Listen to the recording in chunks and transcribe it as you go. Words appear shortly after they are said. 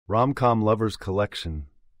Rom Com Lovers Collection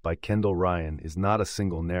by Kendall Ryan is not a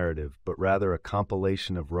single narrative, but rather a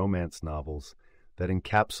compilation of romance novels that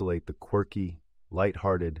encapsulate the quirky,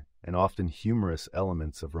 light-hearted, and often humorous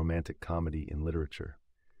elements of romantic comedy in literature.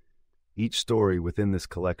 Each story within this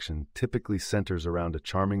collection typically centers around a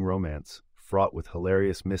charming romance fraught with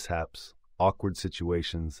hilarious mishaps, awkward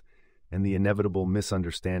situations, and the inevitable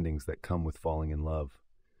misunderstandings that come with falling in love.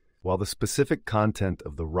 While the specific content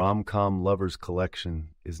of the Rom Com Lovers Collection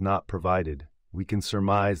is not provided, we can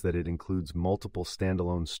surmise that it includes multiple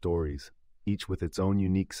standalone stories, each with its own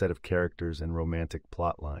unique set of characters and romantic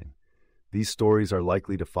plotline. These stories are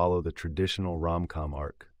likely to follow the traditional rom-com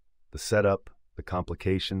arc: the setup, the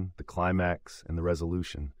complication, the climax, and the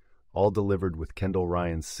resolution, all delivered with Kendall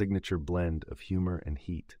Ryan's signature blend of humor and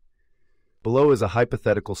heat. Below is a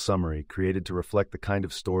hypothetical summary created to reflect the kind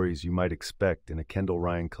of stories you might expect in a Kendall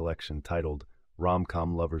Ryan collection titled Rom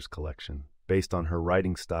Com Lovers Collection, based on her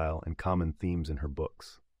writing style and common themes in her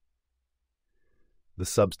books. The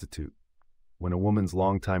Substitute. When a woman's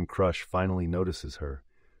longtime crush finally notices her,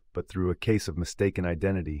 but through a case of mistaken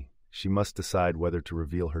identity, she must decide whether to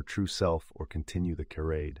reveal her true self or continue the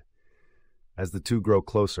charade. As the two grow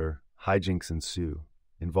closer, hijinks ensue,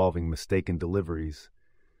 involving mistaken deliveries,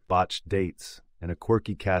 botched dates, and a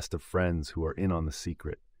quirky cast of friends who are in on the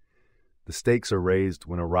secret. The stakes are raised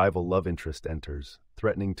when a rival love interest enters,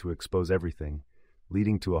 threatening to expose everything,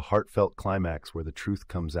 leading to a heartfelt climax where the truth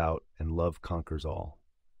comes out and love conquers all.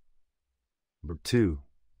 Number 2.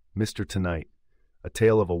 Mr. Tonight. A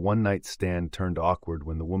tale of a one-night stand turned awkward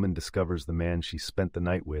when the woman discovers the man she spent the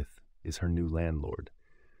night with is her new landlord.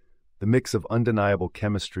 The mix of undeniable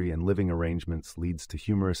chemistry and living arrangements leads to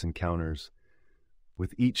humorous encounters,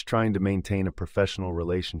 with each trying to maintain a professional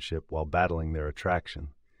relationship while battling their attraction.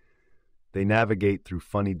 They navigate through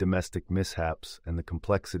funny domestic mishaps and the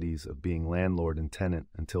complexities of being landlord and tenant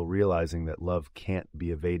until realizing that love can't be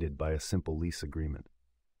evaded by a simple lease agreement.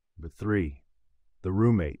 Number 3. The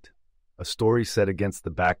Roommate. A story set against the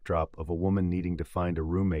backdrop of a woman needing to find a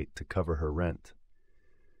roommate to cover her rent.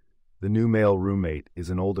 The new male roommate is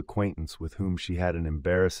an old acquaintance with whom she had an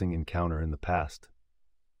embarrassing encounter in the past.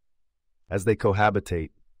 As they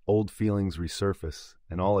cohabitate, old feelings resurface,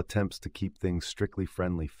 and all attempts to keep things strictly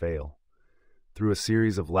friendly fail. Through a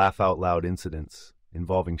series of laugh-out-loud incidents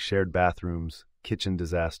involving shared bathrooms, kitchen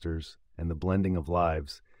disasters, and the blending of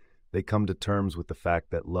lives, they come to terms with the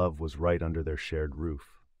fact that love was right under their shared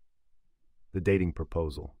roof. The Dating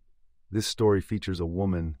Proposal. This story features a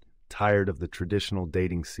woman tired of the traditional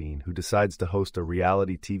dating scene who decides to host a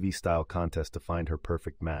reality TV-style contest to find her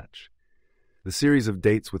perfect match. The series of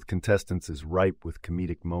dates with contestants is ripe with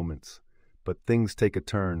comedic moments, but things take a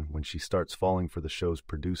turn when she starts falling for the show's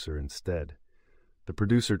producer instead. The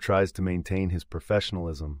producer tries to maintain his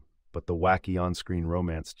professionalism, but the wacky on-screen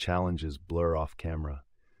romance challenges blur off camera.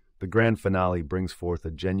 The grand finale brings forth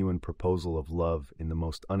a genuine proposal of love in the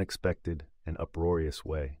most unexpected and uproarious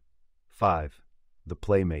way. 5. The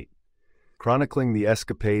Playmate. Chronicling the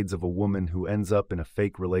escapades of a woman who ends up in a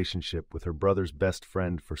fake relationship with her brother's best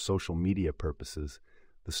friend for social media purposes,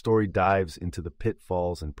 the story dives into the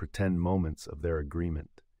pitfalls and pretend moments of their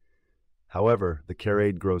agreement. However, the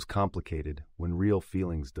charade grows complicated when real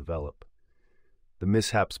feelings develop. The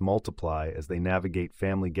mishaps multiply as they navigate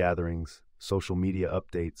family gatherings, social media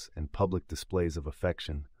updates, and public displays of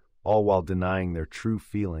affection, all while denying their true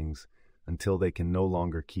feelings until they can no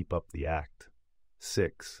longer keep up the act.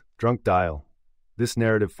 6. Drunk Dial. This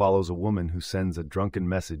narrative follows a woman who sends a drunken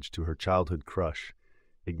message to her childhood crush,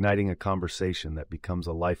 igniting a conversation that becomes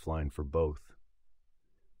a lifeline for both.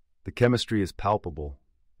 The chemistry is palpable,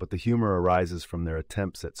 but the humor arises from their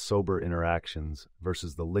attempts at sober interactions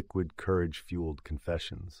versus the liquid, courage-fueled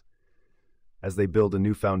confessions. As they build a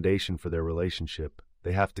new foundation for their relationship,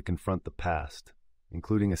 they have to confront the past,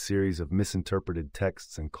 including a series of misinterpreted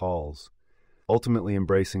texts and calls, ultimately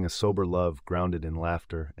embracing a sober love grounded in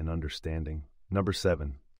laughter and understanding. Number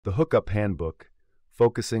 7. The Hookup Handbook.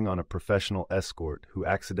 Focusing on a professional escort who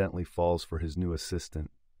accidentally falls for his new assistant,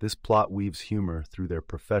 this plot weaves humor through their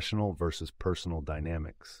professional versus personal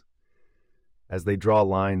dynamics. As they draw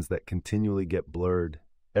lines that continually get blurred,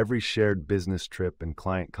 every shared business trip and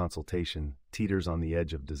client consultation teeters on the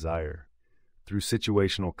edge of desire. Through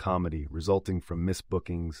situational comedy resulting from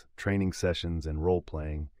misbookings, training sessions, and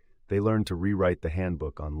role-playing, they learn to rewrite the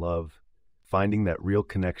handbook on love, finding that real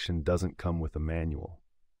connection doesn't come with a manual.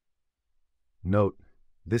 Note,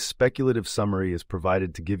 this speculative summary is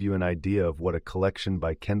provided to give you an idea of what a collection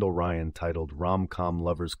by Kendall Ryan titled Rom Com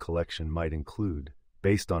Lovers Collection might include,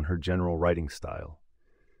 based on her general writing style.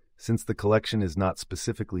 Since the collection is not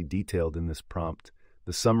specifically detailed in this prompt,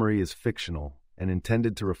 the summary is fictional and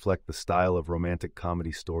intended to reflect the style of romantic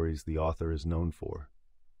comedy stories the author is known for.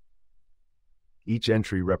 Each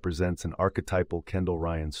entry represents an archetypal Kendall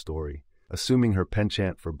Ryan story, assuming her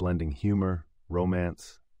penchant for blending humor,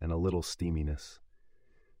 romance, and a little steaminess.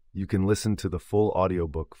 You can listen to the full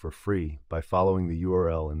audiobook for free by following the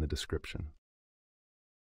URL in the description.